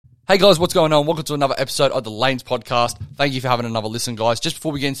Hey guys, what's going on? Welcome to another episode of the Lanes Podcast. Thank you for having another listen, guys. Just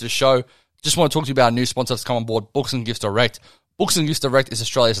before we get into the show, just want to talk to you about our new sponsor that's come on board, Books and Gifts Direct. Books and Gifts Direct is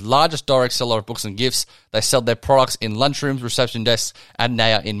Australia's largest direct seller of books and gifts. They sell their products in lunchrooms, reception desks, and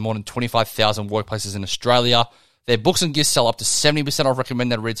now in more than 25,000 workplaces in Australia. Their books and gifts sell up to 70% off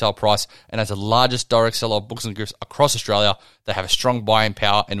recommended retail price, and as the largest direct seller of books and gifts across Australia, they have a strong buying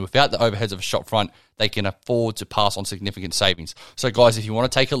power, and without the overheads of a shop front, they can afford to pass on significant savings. So guys, if you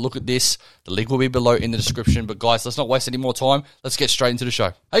want to take a look at this, the link will be below in the description. But guys, let's not waste any more time. Let's get straight into the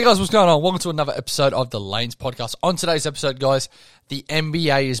show. Hey guys, what's going on? Welcome to another episode of the Lanes Podcast. On today's episode, guys, the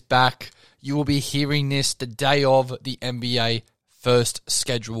NBA is back. You will be hearing this the day of the NBA first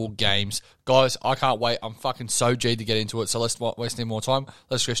scheduled games. Guys, I can't wait. I'm fucking so G to get into it. So let's not waste any more time.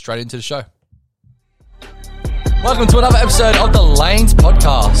 Let's go straight into the show. Welcome to another episode of the Lanes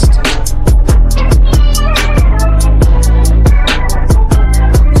Podcast.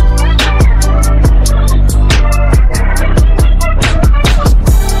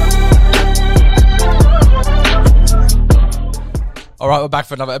 All right, we're back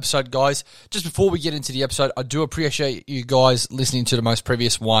for another episode, guys. Just before we get into the episode, I do appreciate you guys listening to the most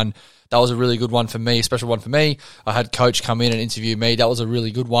previous one. That was a really good one for me, a special one for me. I had Coach come in and interview me. That was a really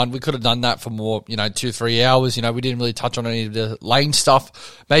good one. We could have done that for more, 2-3 hours. We didn't really touch on any of the lane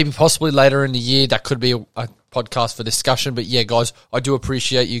stuff. Maybe possibly later in the year, that could be a podcast for discussion. But yeah, guys, I do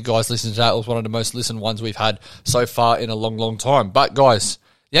appreciate you guys listening to that. It was one of the most listened ones we've had so far in a long, long time. But guys,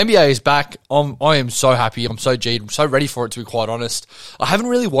 the NBA is back. I am so happy. I'm so G'd. I'm so ready for it, to be quite honest. I haven't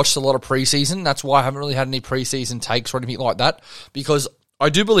really watched a lot of preseason. That's why I haven't really had any preseason takes or anything like that, because I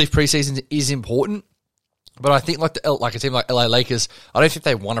do believe preseason is important. But I think like a team like LA Lakers, I don't think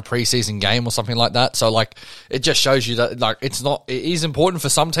they won a preseason game or something like that. So it just shows you that it is important for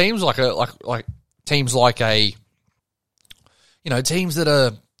some teams, like teams teams that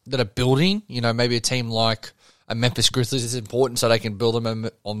are building. Maybe a team like a Memphis Grizzlies is important so they can build them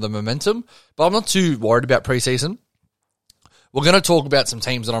on the momentum. But I'm not too worried about preseason. We're going to talk about some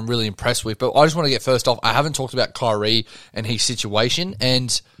teams that I'm really impressed with, but I just want to get first off, I haven't talked about Kyrie and his situation,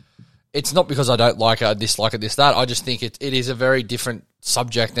 and it's not because I don't like it, dislike it, this, that. I just think it is a very different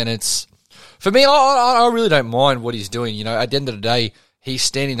subject, and it's, for me, I really don't mind what he's doing. At the end of the day, he's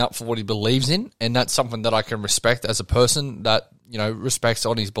standing up for what he believes in, and that's something that I can respect as a person that, respects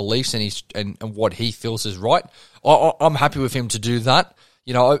on his beliefs and what he feels is right. I'm happy with him to do that.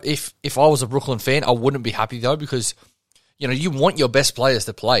 If I was a Brooklyn fan, I wouldn't be happy though, because, you want your best players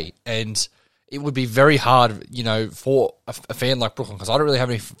to play, and it would be very hard, for a fan like Brooklyn, because I don't really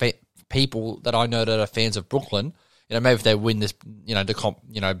have any people that I know that are fans of Brooklyn. Maybe if they win this,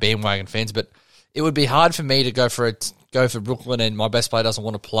 bandwagon fans, but it would be hard for me to go for Brooklyn and my best player doesn't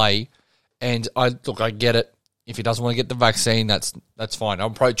want to play. And I get it. If he doesn't want to get the vaccine, that's fine.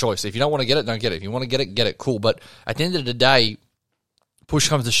 I'm pro-choice. If you don't want to get it, don't get it. If you want to get it, cool. But at the end of the day, push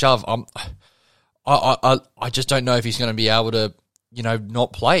comes to shove, I just don't know if he's going to be able to,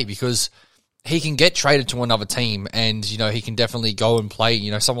 not play, because he can get traded to another team, and he can definitely go and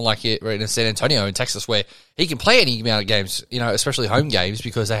play. Someone like it right in San Antonio in Texas, where he can play any amount of games, especially home games,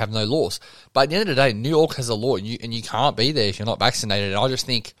 because they have no laws. But at the end of the day, New York has a law, and you can't be there if you're not vaccinated. And I just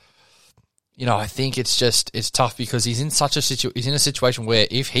think, I think it's tough, because he's in a situation where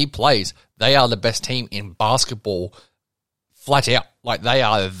if he plays, they are the best team in basketball, flat out. They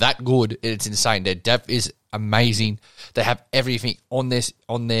are that good. It's insane. Their depth is amazing. They have everything on the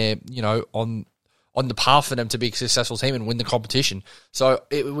path for them to be a successful team and win the competition. So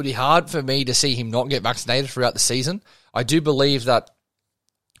it would be hard for me to see him not get vaccinated throughout the season. I do believe that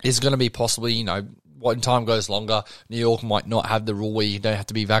is going to be possibly, when time goes longer, New York might not have the rule where you don't have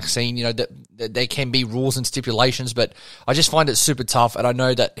to be vaccinated. That there can be rules and stipulations, but I just find it super tough. And I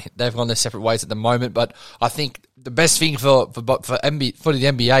know that they've gone their separate ways at the moment, but I think the best thing for the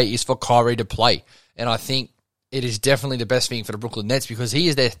NBA is for Kyrie to play. And I think it is definitely the best thing for the Brooklyn Nets, because he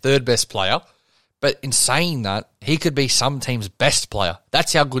is their third best player. But in saying that, he could be some team's best player.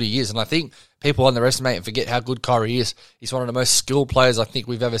 That's how good he is. And I think people underestimate and forget how good Kyrie is. He's one of the most skilled players I think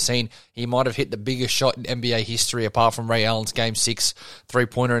we've ever seen. He might have hit the biggest shot in NBA history, apart from Ray Allen's Game 6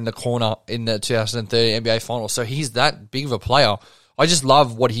 three-pointer in the corner in the 2030 NBA Finals. So he's that big of a player. I just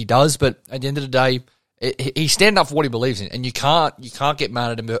love what he does, but at the end of the day, he's standing up for what he believes in, and you can't get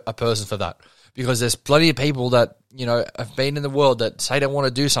mad at a person for that, because there's plenty of people that, have been in the world that say they want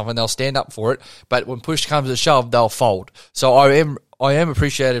to do something, they'll stand up for it, but when push comes to shove, they'll fold. So I am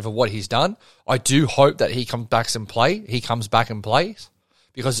appreciative of what he's done. I do hope that he comes back and plays,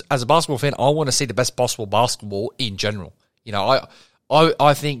 because as a basketball fan, I want to see the best possible basketball in general.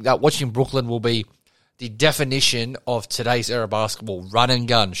 I think that watching Brooklyn will be the definition of today's era basketball. Run and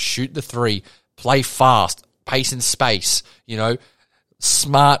gun, shoot the three, play fast, pace and space,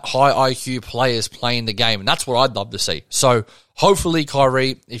 smart, high IQ players playing the game. And that's what I'd love to see. So hopefully,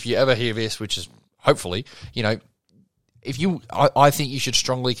 Kyrie, if you ever hear this, which is hopefully, I think you should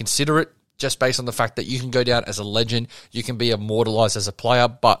strongly consider it just based on the fact that you can go down as a legend. You can be immortalized as a player.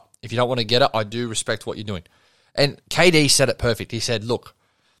 But if you don't want to get it, I do respect what you're doing. And KD said it perfect. He said, look,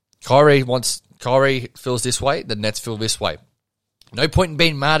 Kyrie feels this way, the Nets feel this way. No point in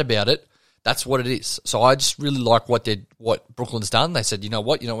being mad about it. That's what it is. So I just really like what Brooklyn's done. They said, you know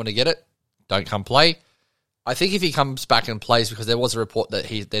what, you don't want to get it, don't come play. I think if he comes back and plays, because there was a report that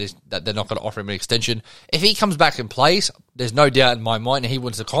that they're not going to offer him an extension. If he comes back and plays, there's no doubt in my mind, and he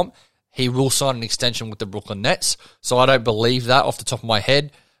wins the comp, he will sign an extension with the Brooklyn Nets. So I don't believe that off the top of my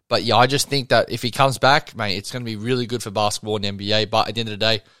head. But yeah, I just think that if he comes back, mate, it's going to be really good for basketball and NBA. But at the end of the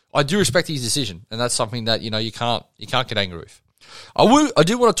day, I do respect his decision, and that's something that you can't get angry with. I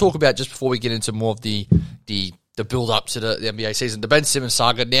do want to talk about, just before we get into more of the build up to the NBA season, the Ben Simmons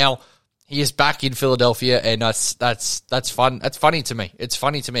saga. Now he is back in Philadelphia, and that's fun. That's funny to me. It's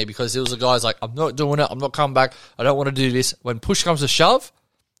funny to me because there was a guy's like, I'm not doing it. I'm not coming back. I don't want to do this. When push comes to shove,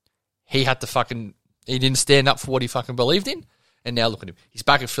 he didn't stand up for what he fucking believed in. And now look at him. He's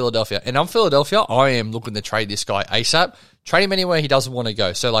back in Philadelphia. And I'm Philadelphia. I am looking to trade this guy ASAP. Trade him anywhere he doesn't want to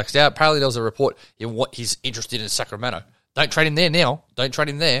go. So apparently there was a report he's interested in Sacramento. Don't trade him there now. Don't trade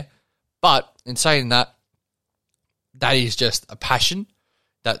him there. But in saying that, that is just a passion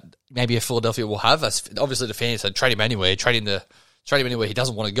that maybe a Philadelphia will have. That's obviously the fans said trade him anywhere. Trade him anywhere he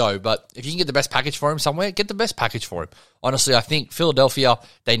doesn't want to go. But if you can get the best package for him somewhere, get the best package for him. Honestly, I think Philadelphia,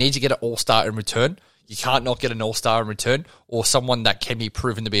 they need to get an all-star in return. You can't not get an all-star in return, or someone that can be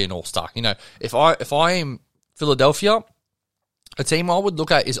proven to be an all-star. If I am Philadelphia, a team I would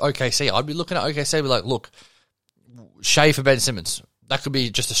look at is OKC. I'd be looking at OKC and be like, look, Shea for Ben Simmons. That could be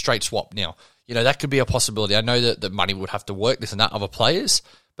just a straight swap now. That could be a possibility. I know that the money would have to work, this and that, other players,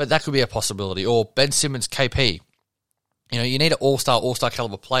 but that could be a possibility. Or Ben Simmons, KP. You need an all-star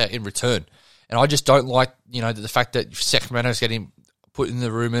caliber player in return. And I just don't like, the fact that Sacramento's getting put in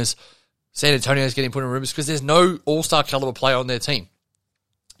the rumors, San Antonio's getting put in rumors, because there's no all-star caliber player on their team.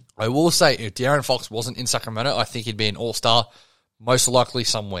 I will say, if De'Aaron Fox wasn't in Sacramento, I think he'd be an all-star, most likely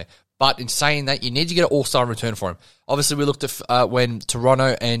somewhere. But in saying that, you need to get an all-star in return for him. Obviously, we looked at when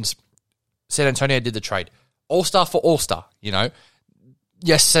Toronto and San Antonio did the trade. All-star for all-star,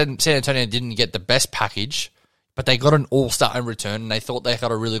 Yes, San Antonio didn't get the best package, but they got an all-star in return, and they thought they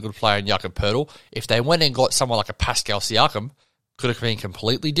got a really good player in Jakob Poeltl. If they went and got someone like a Pascal Siakam, could have been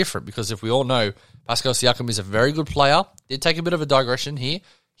completely different, because if we all know, Pascal Siakam is a very good player. Did take a bit of a digression here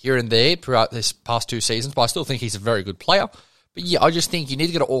and there throughout this past 2 seasons, but I still think he's a very good player. But yeah, I just think you need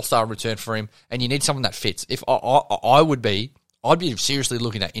to get an all-star in return for him, and you need someone that fits. If I'd be seriously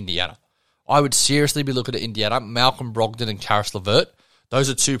looking at Indiana. I would seriously be looking at Indiana, Malcolm Brogdon and Karis LeVert. Those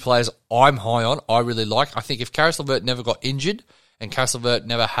are 2 players I'm high on, I really like. I think if Karis LeVert never got injured and Karis LeVert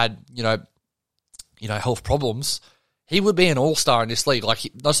never had, health problems, he would be an all-star in this league.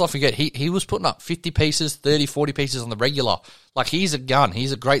 Let's not forget, he was putting up 50 pieces, 30, 40 pieces on the regular. He's a gun.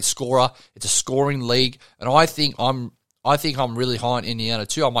 He's a great scorer. It's a scoring league. And I think I'm really high on Indiana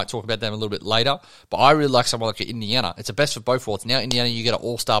too. I might talk about them a little bit later. But I really like someone like Indiana. It's the best of both worlds. Now, Indiana, you get an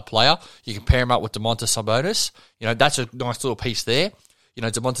all-star player. You can pair him up with Domantas Sabonis. That's a nice little piece there.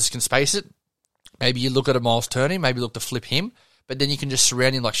 Domantas can space it. Maybe you look at a Miles Turner. Maybe look to flip him. But then you can just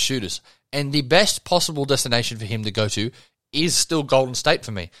surround him like shooters. And the best possible destination for him to go to is still Golden State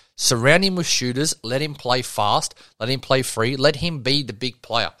for me. Surround him with shooters. Let him play fast. Let him play free. Let him be the big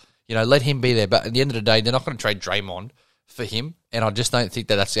player. Let him be there. But at the end of the day, they're not going to trade Draymond for him. And I just don't think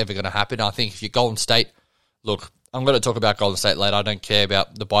that that's ever going to happen. I think if you're Golden State, look, I'm going to talk about Golden State later. I don't care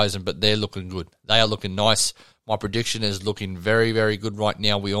about the Bison, but they're looking good. They are looking nice. My prediction is looking very, very good right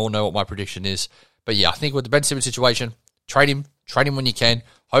now. We all know what my prediction is. But yeah, I think with the Ben Simmons situation, trade him when you can.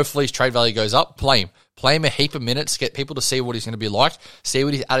 Hopefully his trade value goes up. Play him a heap of minutes. Get people to see what he's going to be like. See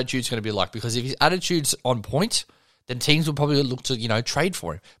what his attitude's going to be like. Because if his attitude's on point, then teams will probably look to, trade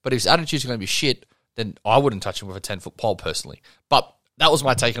for him. But if his attitude's going to be shit, then I wouldn't touch him with a 10-foot pole personally. But that was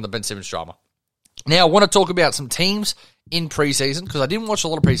my take on the Ben Simmons drama. Now, I want to talk about some teams in preseason, because I didn't watch a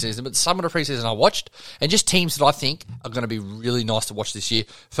lot of preseason, but some of the preseason I watched, and just teams that I think are going to be really nice to watch this year.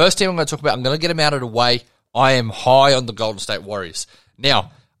 First team I'm going to talk about, I'm going to get them out of the way. I am high on the Golden State Warriors.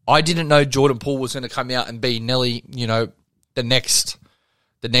 Now, I didn't know Jordan Poole was going to come out and be nearly, the next,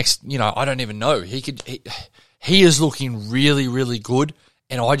 I don't even know. He is looking really, really good,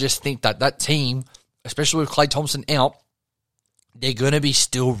 and I just think that team, especially with Klay Thompson out, they're going to be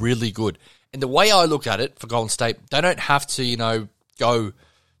still really good. And the way I look at it for Golden State, they don't have to, go,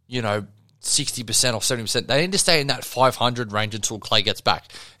 60% or 70%. They need to stay in that 500 range until Klay gets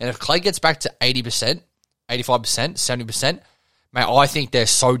back. And if Klay gets back to 80%, 85%, 70%, mate, I think they're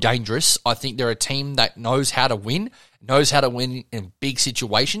so dangerous. I think they're a team that knows how to win in big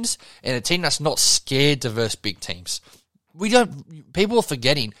situations, and a team that's not scared to verse big teams. People are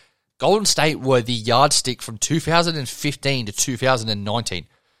forgetting Golden State were the yardstick from 2015 to 2019.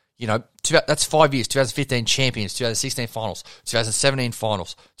 That's 5 years. 2015 champions, 2016 finals, 2017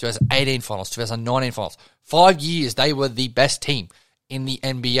 finals, 2018 finals, 2019 finals. 5 years they were the best team in the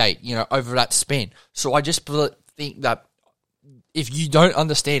NBA, over that span. So I just think that if you don't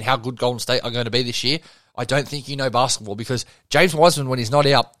understand how good Golden State are going to be this year, I don't think you know basketball, because James Wiseman, when he's not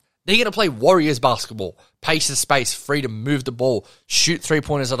out, they're going to play Warriors basketball. Pace the space, free to move the ball, shoot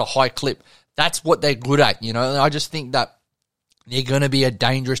three-pointers at a high clip. That's what they're good at, And I just think that they're going to be a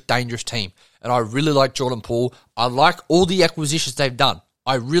dangerous, dangerous team. And I really like Jordan Poole. I like all the acquisitions they've done.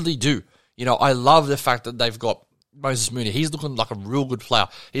 I really do. I love the fact that they've got Moses Moody. He's looking like a real good player.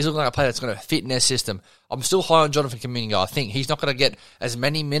 He's looking like a player that's going to fit in their system. I'm still high on Jonathan Kuminga. I think he's not going to get as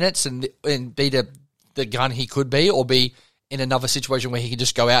many minutes and be the gun he could be, or be in another situation where he can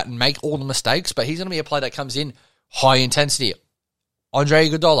just go out and make all the mistakes, but he's going to be a player that comes in high intensity. Andre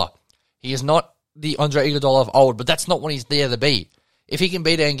Iguodala. He is not the Andre Iguodala of old, but that's not what he's there to be. If he can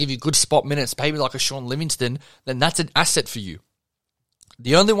be there and give you good spot minutes, maybe like a Sean Livingston, then that's an asset for you.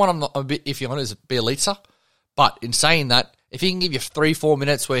 The only one I'm not a bit iffy on is Bielitsa, but in saying that, if he can give you 3-4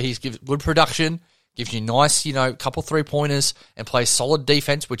 minutes where he's gives good production, gives you nice, couple 3-pointers, and plays solid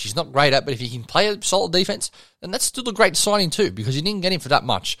defense, which he's not great at, but if he can play a solid defense, then that's still a great signing too, because you didn't get him for that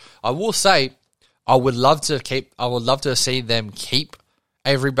much. I will say, I would love to see them keep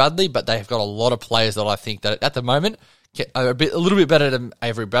Avery Bradley, but they've got a lot of players that I think that at the moment are a little bit better than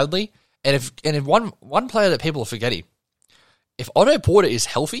Avery Bradley. And if one player that people are forgetting, if Otto Porter is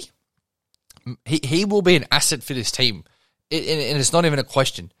healthy, he will be an asset for this team, and it's not even a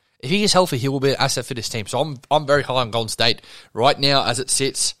question. If he is healthy, he will be an asset for this team. So I'm very high on Golden State right now as it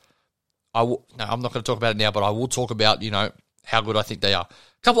sits. I'm not going to talk about it now, but I will talk about how good I think they are.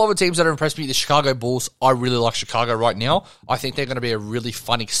 A couple other teams that have impressed me, the Chicago Bulls. I really like Chicago right now. I think they're going to be a really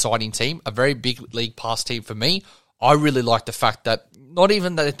fun, exciting team, a very big league pass team for me. I really like the fact that, not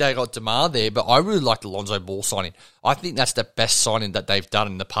even that they got DeMar there, but I really like the Lonzo Ball signing. I think that's the best signing that they've done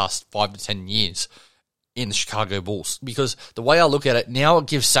in the past 5 to 10 years in the Chicago Bulls, because the way I look at it, now it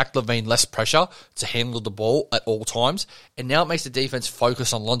gives Zach LaVine less pressure to handle the ball at all times, and now it makes the defense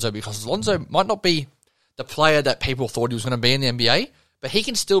focus on Lonzo, because Lonzo might not be the player that people thought he was going to be in the NBA, but he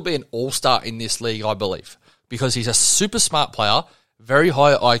can still be an all-star in this league, I believe, because he's a super smart player, very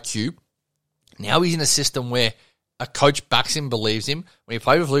high IQ. Now he's in a system where a coach backs him, believes him. When he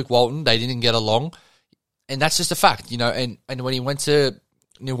played with Luke Walton, they didn't get along, and that's just a fact, and when he went to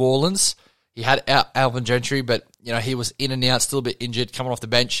New Orleans, he had Alvin Gentry, but he was in and out, still a bit injured, coming off the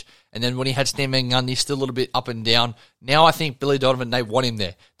bench. And then when he had Stan Van Gundy, still a little bit up and down. Now I think Billy Donovan, they want him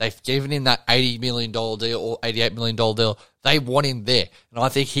there. They've given him that $80 million deal or $88 million deal. They want him there. And I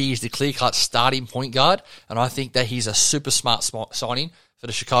think he's the clear-cut starting point guard. And I think that he's a super smart signing for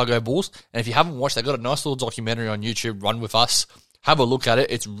the Chicago Bulls. And if you haven't watched, they've got a nice little documentary on YouTube, Run With Us. Have a look at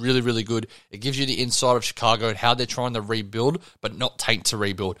it. It's really, really good. It gives you the inside of Chicago and how they're trying to rebuild, but not tank to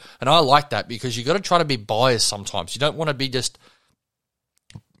rebuild. And I like that, because you got to try to be biased sometimes. You don't want to be just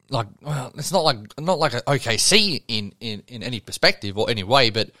like, well, it's not like an OKC in any perspective or any way,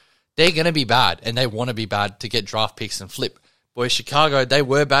 but they're going to be bad, and they want to be bad to get draft picks and flip. Whereas Chicago, they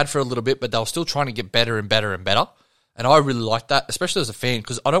were bad for a little bit, but they were still trying to get better and better and better. And I really like that, especially as a fan,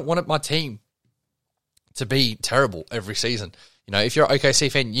 because I don't want my team to be terrible every season. If you're an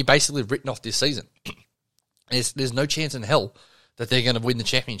OKC fan, you're basically written off this season. There's no chance in hell that they're going to win the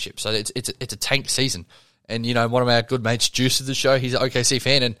championship. So it's a tank season. And one of our good mates, Juice, of the show, he's an OKC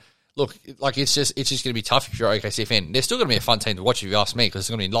fan. And look, like it's just going to be tough if you're an OKC fan. They're still going to be a fun team to watch if you ask me, because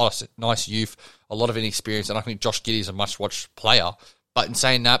there's going to be a lot of nice youth, a lot of inexperience, and I think Josh Giddey is a much-watched player. But in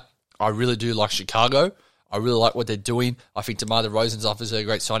saying that, I really do like Chicago. I really like what they're doing. I think DeMar DeRozan's offers a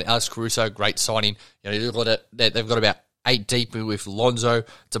great signing. Alex Caruso, great signing. They've got about 8 deep with Lonzo,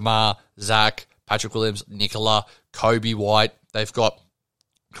 DeMar, Zach, Patrick Williams, Nikola, Kobe White. They've got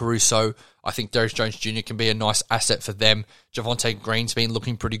Caruso. I think Darius Jones Jr. can be a nice asset for them. Javonte Green's been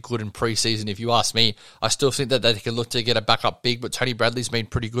looking pretty good in preseason. If you ask me, I still think that they can look to get a backup big, but Tony Bradley's been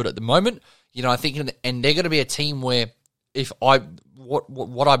pretty good at the moment. I think, and they're going to be a team where,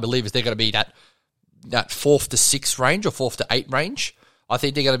 what I believe is they're going to be that 4th to 6th range or 4th to 8th range. I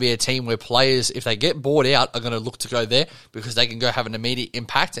think they're going to be a team where players, if they get bored out, are going to look to go there because they can go have an immediate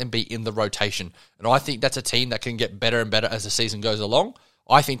impact and be in the rotation. And I think that's a team that can get better and better as the season goes along.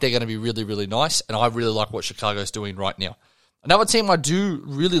 I think they're going to be really, really nice, and I really like what Chicago's doing right now. Another team I do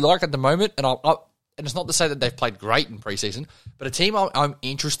really like at the moment, and it's not to say that they've played great in preseason, but a team I'm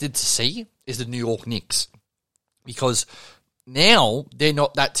interested to see is the New York Knicks. Because now they're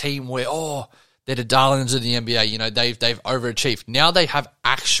not that team where, they're the darlings of the NBA. You know, they've overachieved. Now they have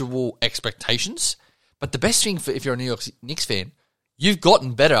actual expectations. But the best thing if you're a New York Knicks fan, you've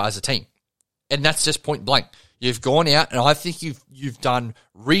gotten better as a team. And that's just point blank. You've gone out, and I think you've done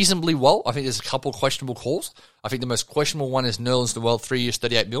reasonably well. I think there's a couple of questionable calls. I think the most questionable one is Nerlens Noel, 3 years,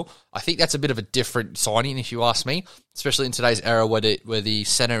 $38 million. I think that's a bit of a different signing, if you ask me, especially in today's era where the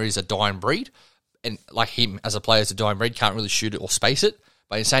center is a dying breed. And like him as a player is a dying breed, can't really shoot it or space it.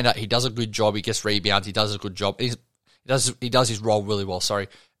 But in saying that, he does a good job. He gets rebounds. He does a good job. He does his role really well.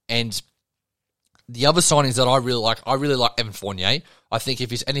 And the other signings that I really like Evan Fournier. I think if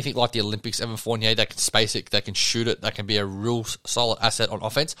he's anything like the Olympics, Evan Fournier, they can space it, they can shoot it, they can be a real solid asset on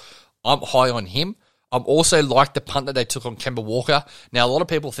offense. I'm high on him. I'm also like the punt that they took on Kemba Walker. Now, a lot of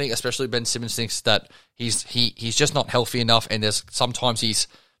people think, especially Ben Simmons, thinks that he's just not healthy enough, and sometimes he's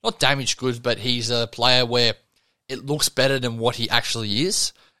not damaged goods, but he's a player where it looks better than what he actually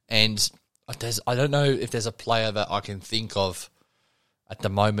is. And I don't know if there's a player that I can think of at the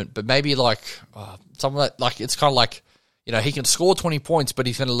moment, but maybe like someone that, like, it's kind of like, you know, he can score 20 points, but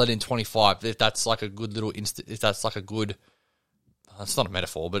he's going to let in 25. If that's like a good little if that's like a good, it's not a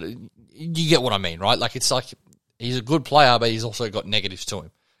metaphor, but you get what I mean, right? Like, it's like he's a good player, but he's also got negatives to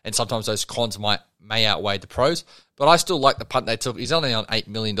him. And sometimes those cons may outweigh the pros. But I still like the punt they took. He's only on $8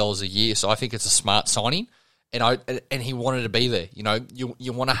 million a year, so I think it's a smart signing. And he wanted to be there. You know,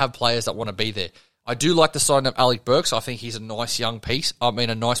 you want to have players that want to be there. I do like the sign of Alec Burks. I think he's a nice young piece. A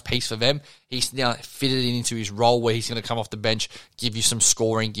nice piece for them. He's now fitted into his role where he's going to come off the bench, give you some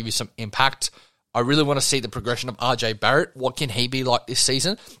scoring, give you some impact. I really want to see the progression of RJ Barrett. What can he be like this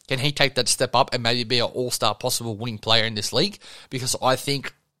season? Can he take that step up and maybe be an all-star possible winning player in this league? Because I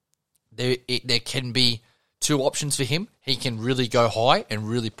think there can be two options for him. He can really go high and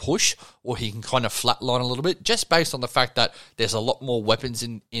really push, or he can kind of flatline a little bit, just based on the fact that there's a lot more weapons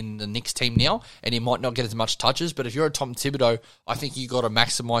in the Knicks team now, and he might not get as much touches. But if you're a Tom Thibodeau, I think you got to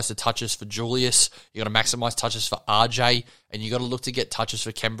maximize the touches for Julius, you got to maximize touches for RJ, and you got to look to get touches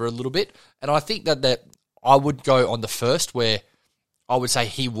for Kemba a little bit. And I think that I would go on the first, where I would say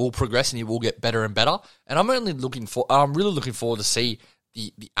he will progress and he will get better and better. And I'm really looking forward to see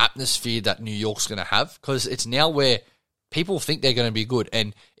the atmosphere that New York's going to have, because it's now where people think they're going to be good,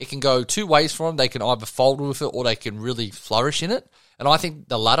 and it can go two ways for them. They can either fold with it or they can really flourish in it. And I think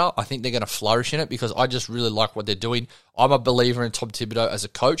the latter. I think they're going to flourish in it, because I just really like what they're doing. I'm a believer in Tom Thibodeau as a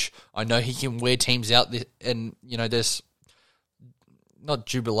coach. I know he can wear teams out, and you know, there's not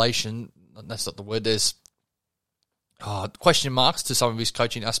jubilation. That's not the word. There's question marks to some of his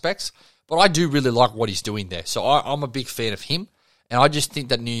coaching aspects, but I do really like what he's doing there. So I'm a big fan of him. And I just think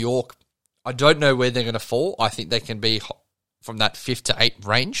that New York, I don't know where they're going to fall. I think they can be from that 5th to 8th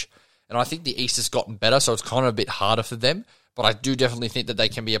range. And I think the East has gotten better, so it's kind of a bit harder for them. But I do definitely think that they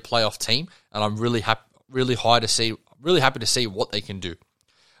can be a playoff team. And I'm really happy to see what they can do.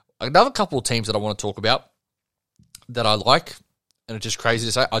 Another couple of teams that I want to talk about that I like, and it's just crazy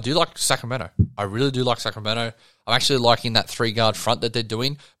to say, I do like Sacramento. I really do like Sacramento. I'm actually liking that 3-guard front that they're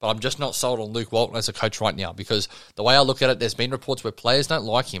doing, but I'm just not sold on Luke Walton as a coach right now, because the way I look at it, there's been reports where players don't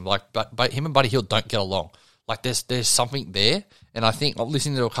like him. Like, but him and Buddy Hield don't get along. Like, there's something there, and I think I'm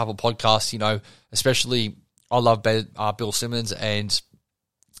listening to a couple of podcasts, you know, especially I love Bill Simmons and,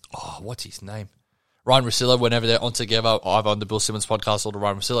 what's his name? Ryan Russillo, whenever they're on together, either on the Bill Simmons podcast or the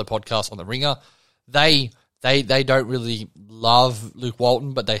Ryan Russillo podcast on The Ringer, they don't really love Luke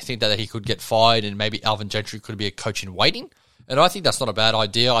Walton, but they think that he could get fired, and maybe Alvin Gentry could be a coach in waiting. And I think that's not a bad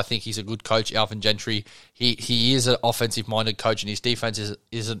idea. I think he's a good coach, Alvin Gentry. He is an offensive-minded coach, and his defense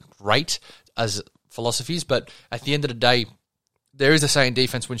isn't great as philosophies. But at the end of the day, there is a saying,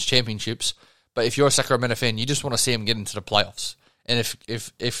 defense wins championships. But if you're a Sacramento fan, you just want to see him get into the playoffs. And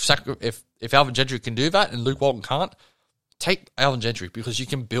if Alvin Gentry can do that and Luke Walton can't, take Alvin Gentry, because you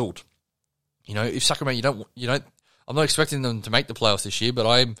can build. You know, if Sacramento, I'm not expecting them to make the playoffs this year, but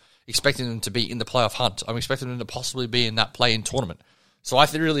I'm expecting them to be in the playoff hunt. I'm expecting them to possibly be in that play-in tournament. So I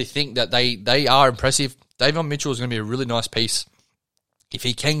really think that they are impressive. Davion Mitchell is going to be a really nice piece. If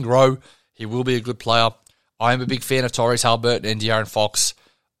he can grow, he will be a good player. I am a big fan of Tyrese Haliburton and De'Aaron Fox.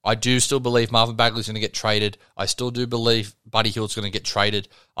 I do still believe Marvin Bagley's going to get traded. I still do believe Buddy Hield's going to get traded.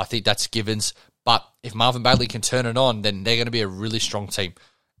 I think that's givens. But if Marvin Bagley can turn it on, then they're going to be a really strong team.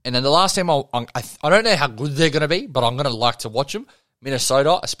 And then the last team, I don't know how good they're going to be, but I'm going to like to watch them.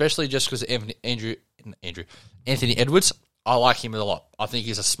 Minnesota, especially just because of Anthony Edwards. I like him a lot. I think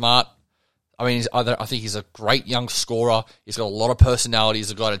he's a smart. I think he's a great young scorer. He's got a lot of personality. He's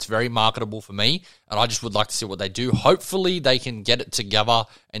a guy that's very marketable for me, and I just would like to see what they do. Hopefully, they can get it together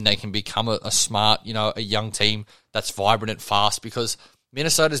and they can become a smart, a young team that's vibrant and fast. Because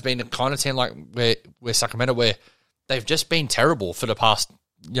Minnesota's been a kind of team like where Sacramento, where they've just been terrible for the past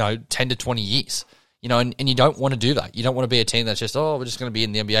 10 to 20 years. And you don't want to do that. You don't want to be a team that's just, we're just going to be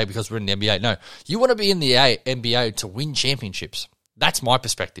in the NBA because we're in the NBA. No, you want to be in the NBA to win championships. That's my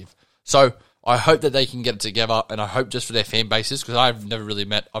perspective. So I hope that they can get it together, and I hope just for their fan bases, because I've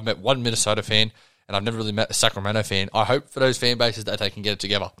met one Minnesota fan, and I've never really met a Sacramento fan. I hope for those fan bases that they can get it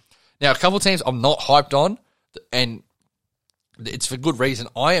together. Now, a couple of teams I'm not hyped on, and it's for good reason.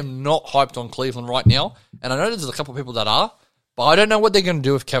 I am not hyped on Cleveland right now, and I know there's a couple of people that are, but I don't know what they're going to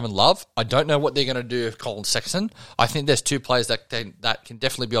do with Kevin Love. I don't know what they're going to do with Colin Sexton. I think there's two players that can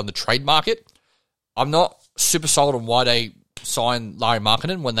definitely be on the trade market. I'm not super sold on why they signed Lauri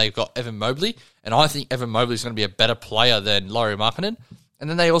Markkanen when they've got Evan Mobley, and I think Evan Mobley is going to be a better player than Lauri Markkanen. And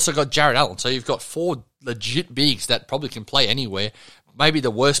then they also got Jared Allen. So you've got four legit bigs that probably can play anywhere. Maybe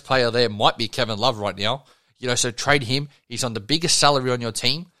the worst player there might be Kevin Love right now. So trade him. He's on the biggest salary on your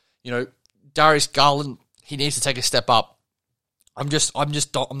team. Darius Garland, he needs to take a step up. I'm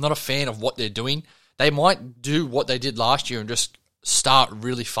not a fan of what they're doing. They might do what they did last year and just start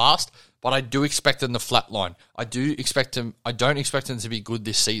really fast, but I do expect them to flatline. I don't expect them to be good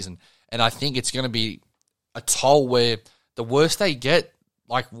this season. And I think it's going to be a toll where the worse they get,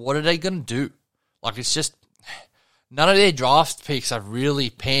 what are they going to do? It's just none of their draft picks have really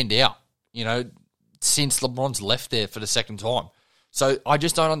panned out, since LeBron's left there for the second time. So I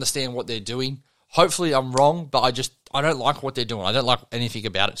just don't understand what they're doing. Hopefully I'm wrong, but I don't like what they're doing. I don't like anything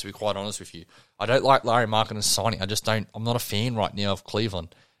about it, to be quite honest with you. I don't like Lauri Markkanen's signing. I'm not a fan right now of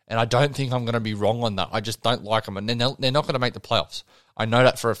Cleveland. And I don't think I'm going to be wrong on that. I just don't like them. And they're not going to make the playoffs. I know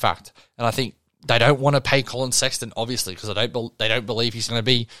that for a fact. And I think they don't want to pay Colin Sexton, obviously, because they don't believe he's going to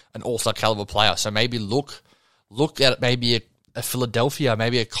be an all-star caliber player. So maybe look at maybe a Philadelphia,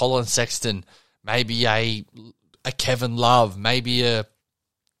 maybe a Colin Sexton, maybe a Kevin Love, maybe a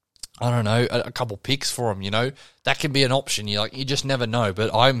couple picks for him, That can be an option. You just never know.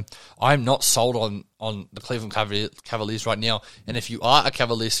 But I'm not sold on the Cleveland Cavaliers right now. And if you are a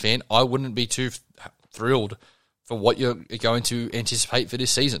Cavaliers fan, I wouldn't be too thrilled for what you're going to anticipate for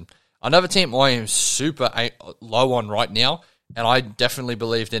this season. Another team I am super low on right now, and I definitely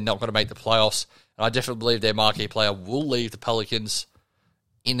believe they're not going to make the playoffs, and I definitely believe their marquee player will leave the Pelicans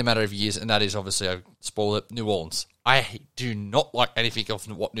in a matter of years, and that is obviously, I spoil it, New Orleans. I do not like anything of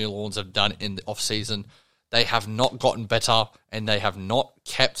what New Orleans have done in the offseason. They have not gotten better, and they have not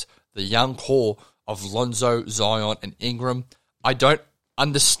kept the young core of Lonzo, Zion, and Ingram. I don't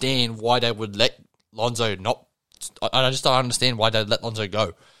understand why they would let Lonzo not... I just don't understand why they'd let Lonzo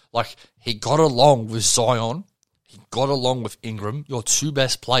go. He got along with Zion. He got along with Ingram, your two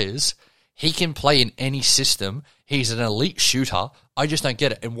best players. He can play in any system. He's an elite shooter. I just don't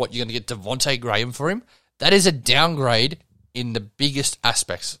get it. And what, you're going to get Devontae Graham for him? That is a downgrade in the biggest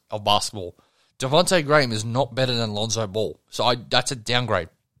aspects of basketball. Devontae Graham is not better than Lonzo Ball. So that's a downgrade.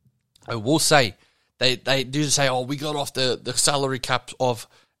 I will say, they do say, we got off the salary cap of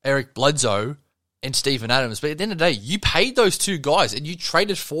Eric Bledsoe and Steven Adams. But at the end of the day, you paid those two guys and you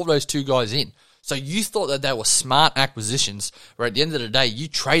traded for those two guys in. So you thought that they were smart acquisitions, where at the end of the day, you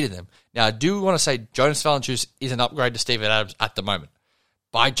traded them. Now, I do want to say Jonas Valanciunas is an upgrade to Steven Adams at the moment.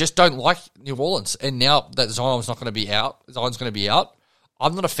 But I just don't like New Orleans. And now that Zion's going to be out,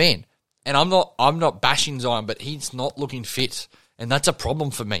 I'm not a fan. And I'm not bashing Zion, but he's not looking fit. And that's a problem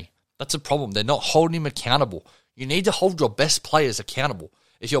for me. That's a problem. They're not holding him accountable. You need to hold your best players accountable.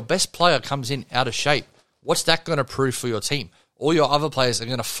 If your best player comes in out of shape, what's that going to prove for your team? All your other players are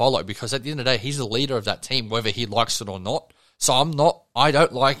going to follow, because at the end of the day, he's the leader of that team, whether he likes it or not. So I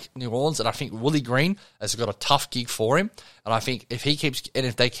don't like New Orleans, and I think Willie Green has got a tough gig for him. And I think if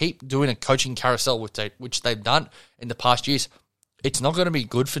they keep doing a coaching carousel, which they've done in the past years, it's not going to be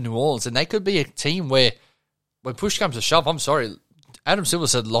good for New Orleans. And they could be a team where, when push comes to shove, I'm sorry, Adam Silver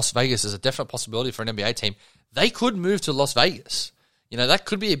said Las Vegas is a definite possibility for an NBA team. They could move to Las Vegas. That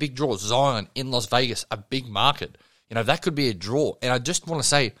could be a big draw. Zion in Las Vegas, a big market. That could be a draw. And I just want to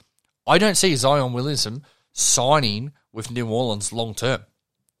say, I don't see Zion Williamson signing with New Orleans long term.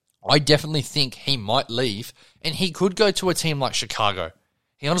 I definitely think he might leave, and he could go to a team like Chicago.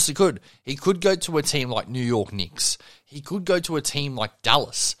 He honestly could. He could go to a team like New York Knicks. He could go to a team like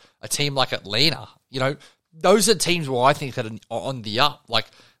Dallas, a team like Atlanta. Those are teams where I think that are on the up. Like,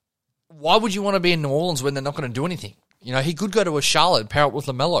 why would you want to be in New Orleans when they're not going to do anything? He could go to a Charlotte and pair up with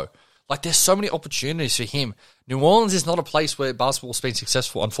LaMelo. Like, there's so many opportunities for him. New Orleans is not a place where basketball's been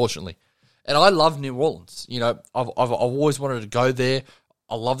successful, unfortunately. And I love New Orleans. I've always wanted to go there.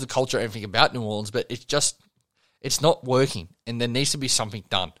 I love the culture, everything about New Orleans, but it's not working, and there needs to be something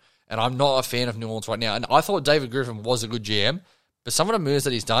done. And I'm not a fan of New Orleans right now. And I thought David Griffin was a good GM, but some of the moves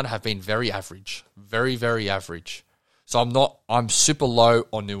that he's done have been very average. Very, very average. So I'm super low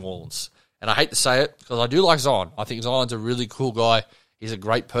on New Orleans. And I hate to say it, because I do like Zion. I think Zion's a really cool guy. He's a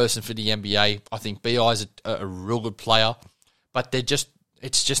great person for the NBA. I think B.I. is a real good player. But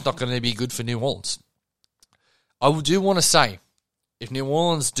it's just not going to be good for New Orleans. I do want to say, if New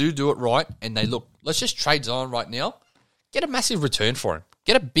Orleans do it right, and they look, let's just trade Zion right now, get a massive return for him.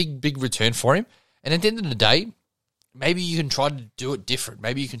 Get a big, big return for him. And at the end of the day, maybe you can try to do it different.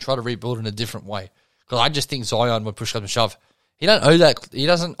 Maybe you can try to rebuild in a different way. Because I just think Zion would push up and shove. He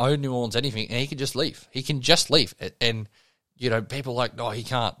doesn't owe New Orleans anything, and he can just leave. He can just leave. And, people are like, no, he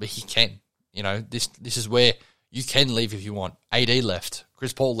can't, but he can. This is where you can leave if you want. AD left.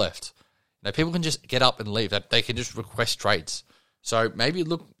 Chris Paul left. People can just get up and leave. They can just request trades. So maybe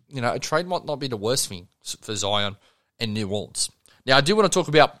look, a trade might not be the worst thing for Zion and New Orleans. Now, I do want to talk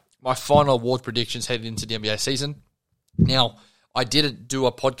about my final award predictions heading into the NBA season. Now, I did do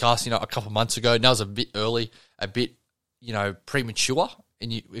a podcast, a couple months ago, and that was a bit early, a bit, premature,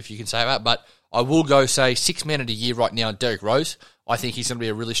 if you can say that. But I will go say 6 man of the year right now, Derrick Rose. I think he's going to be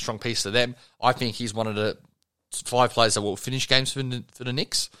a really strong piece to them. I think he's one of the 5 players that will finish games for the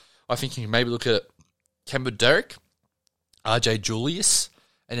Knicks. I think you can maybe look at Kemba Derrick, RJ Julius,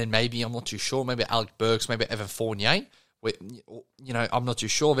 and then maybe, I'm not too sure, maybe Alec Burks, maybe Evan Fournier. Where, I'm not too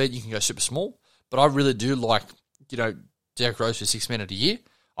sure there. You can go super small. But I really do like, Derrick Rose for 6 man of the year.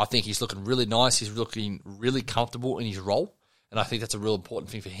 I think he's looking really nice. He's looking really comfortable in his role. And I think that's a real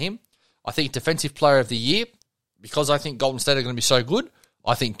important thing for him. I think Defensive Player of the Year, because I think Golden State are going to be so good,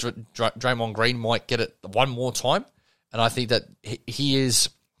 I think Draymond Green might get it one more time. And I think that he is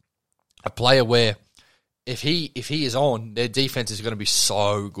a player where if he is on, their defense is going to be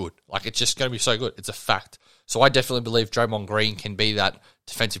so good. Like, it's just going to be so good. It's a fact. So I definitely believe Draymond Green can be that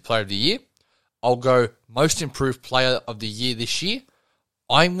Defensive Player of the Year. I'll go Most Improved Player of the Year this year.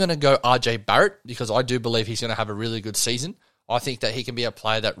 I'm going to go RJ Barrett because I do believe he's going to have a really good season. I think that he can be a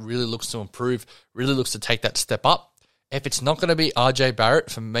player that really looks to improve, really looks to take that step up. If it's not going to be RJ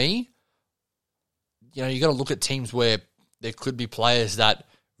Barrett, for me, you got to look at teams where there could be players that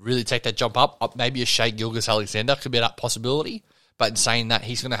really take that jump up. Maybe a Shai Gilgeous-Alexander could be that possibility. But in saying that,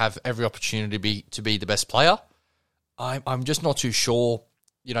 he's going to have every opportunity to be the best player. I'm just not too sure.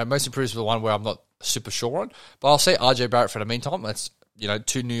 Most improved is the one where I'm not super sure on. But I'll say RJ Barrett for the meantime. That's,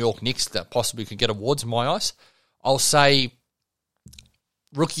 2 New York Knicks that possibly could get awards in my eyes. I'll say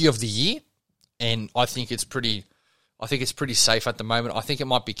Rookie of the Year, and I think it's pretty safe at the moment. I think it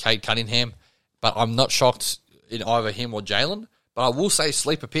might be Cade Cunningham, but I'm not shocked in either him or Jalen. But I will say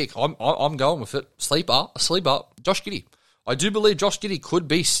sleeper pick. I'm going with it. Sleeper, Josh Giddey. I do believe Josh Giddey could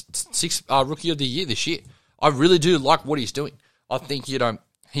be Rookie of the Year this year. I really do like what he's doing. I think,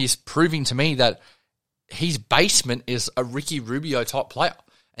 he's proving to me that his basement is a Ricky Rubio type player.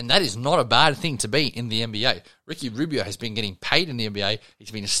 And that is not a bad thing to be in the NBA. Ricky Rubio has been getting paid in the NBA.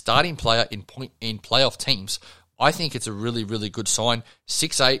 He's been a starting player in playoff teams. I think it's a really, really good sign.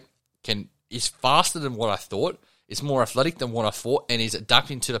 6'8", is faster than what I thought. Is more athletic than what I thought, and is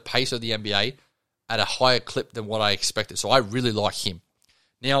adapting to the pace of the NBA at a higher clip than what I expected. So I really like him.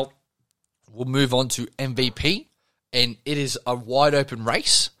 Now, we'll move on to MVP, and it is a wide open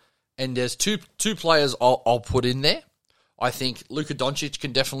race. And there's two players I'll put in there. I think Luka Doncic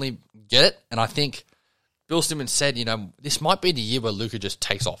can definitely get it, and I think Bill Simmons said, this might be the year where Luka just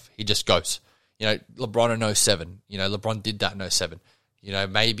takes off. He just goes. LeBron in 07. LeBron did that in 07.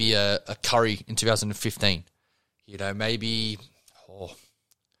 Maybe a Curry in 2015. Maybe,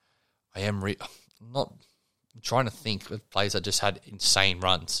 I'm trying to think of players that just had insane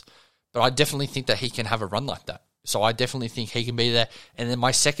runs. But I definitely think that he can have a run like that. So I definitely think he can be there. And then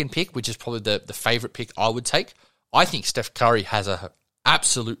my second pick, which is probably the favorite pick I would take, I think Steph Curry has an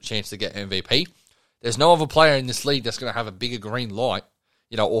absolute chance to get MVP. There's no other player in this league that's going to have a bigger green light,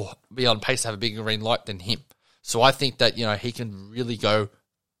 or be on pace to have a bigger green light than him. So I think that, he can really go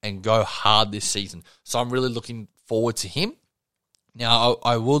hard this season. So I'm really looking forward to him. Now,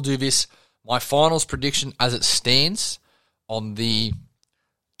 I will do this. My finals prediction as it stands on the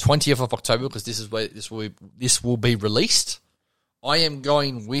 20th of October, because this is where this will be released. I am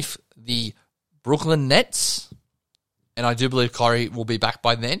going with the Brooklyn Nets, and I do believe Kyrie will be back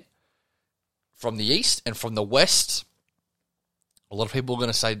by then. From the East and from the West, a lot of people are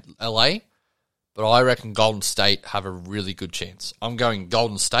going to say LA, but I reckon Golden State have a really good chance. I'm going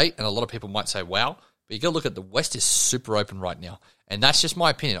Golden State, and a lot of people might say, wow, but you got to look at the West is super open right now, and that's just my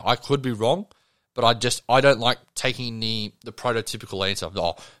opinion. I could be wrong, but I don't like taking the prototypical answer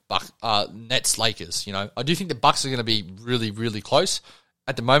of Nets Lakers. I do think the Bucks are going to be really, really close.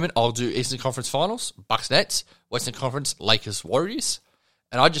 At the moment, I'll do Eastern Conference Finals, Bucks Nets, Western Conference Lakers Warriors,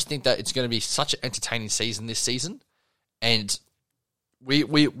 and I just think that it's going to be such an entertaining season this season, and we're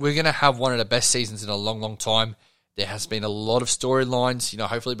going to have one of the best seasons in a long, long time. There has been a lot of storylines.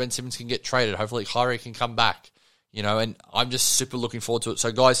 Hopefully Ben Simmons can get traded. Hopefully Kyrie can come back. And I'm just super looking forward to it.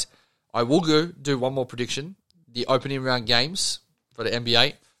 So, guys, I will do one more prediction. The opening round games for the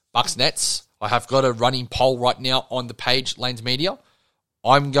NBA, Bucks Nets. I have got a running poll right now on the page, Lanes Media.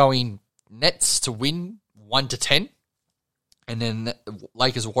 I'm going Nets to win 1-10. And then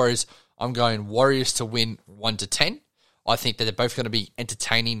Lakers Warriors, I'm going Warriors to win 1-10. I think that they're both going to be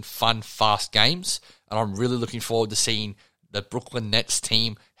entertaining, fun, fast games. And I'm really looking forward to seeing the Brooklyn Nets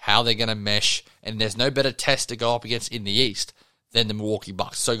team, how they're going to mesh. And there's no better test to go up against in the East than the Milwaukee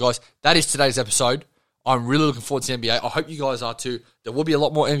Bucks. So, guys, that is today's episode. I'm really looking forward to the NBA. I hope you guys are too. There will be a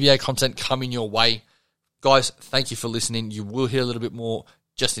lot more NBA content coming your way. Guys, thank you for listening. You will hear a little bit more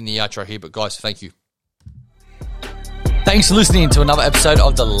just in the outro here. But, guys, thank you. Thanks for listening to another episode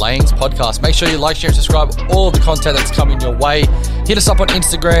of the Lanes Podcast. Make sure you like, share, and subscribe all of the content that's coming your way. Hit us up on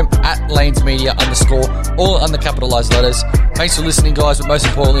Instagram at LanesMedia_, all under capitalized letters. Thanks for listening, guys, but most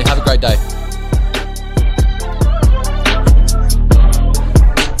importantly, have a great day.